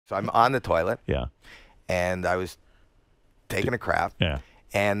So I'm on the toilet. Yeah. And I was taking a crap. Yeah.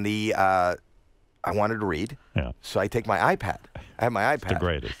 And I wanted to read. Yeah. So I take my iPad. I have my iPad. It's the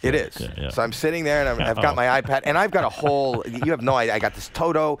greatest. It Yeah, is. yeah, yeah. So I'm sitting there, and I've got my iPad, and I've got a whole, you have no idea, I got this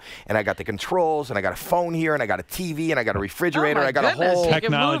Toto, and I got the controls, and I got a phone here, and I got a TV, and I got a refrigerator. Oh my I got goodness, a whole...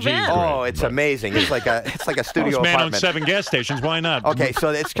 Technology is Oh, great, it's but- amazing. It's like a studio This man apartment. owns 7 gas stations. Why not? Okay, so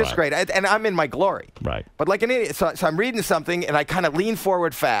it's just Right. great. And I'm in my glory. Right. But like an idiot. So I'm reading something, and I kind of lean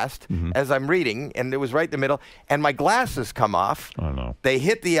forward fast as I'm reading, and it was right in the middle, and my glasses come off. Oh, no. They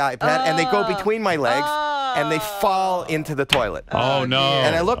hit the iPad, and they go between my legs, and they fall into the toilet. Oh, no.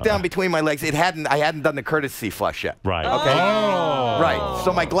 And I looked down between my legs. I hadn't done the courtesy flush yet. Right. Okay. Oh. Right.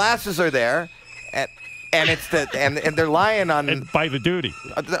 So my glasses are there, and it's and they're lying on And by the duty.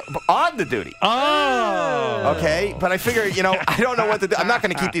 on the duty. Oh. Okay, but I figure, I don't know what to do. I'm not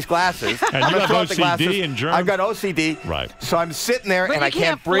going to keep these glasses. And I'm you gonna have throw out the OCD glasses. and germs? I've got OCD. Right. So I'm sitting there But and you I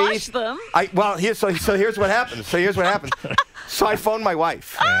can't flush breathe. them. So here's what happens. So I phone my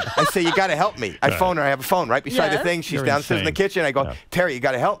wife. I say, you got to help me. I phone her. I have a phone right beside the Yes. thing. She's You're downstairs in the insane. kitchen. I go, Yeah. Terry, you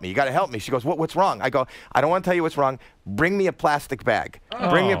got to help me. You got to help me. She goes, what's wrong? I go, I don't want to tell you what's wrong. Bring me a plastic bag.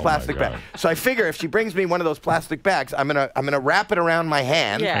 Bring me a Oh, plastic my bag. God. So I figure if she brings me one of those plastic bags, I'm gonna wrap it around my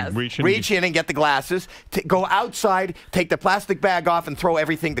hand. Yes. And Reach in and get the glasses. Go outside, take the plastic bag off, and throw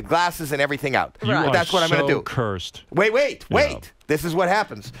everything, the glasses and everything out. You are That's what I'm going to so do. cursed. Wait. This is what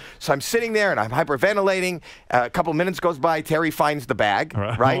happens. So I'm sitting there and I'm hyperventilating. A couple minutes goes by. Terry finds the bag,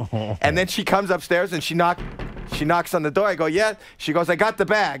 right? And then she comes upstairs and she knocks on the door. I go, yeah. She goes, I got the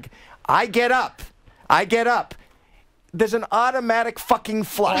bag. I get up. There's an automatic fucking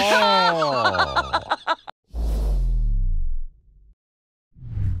flush. Oh.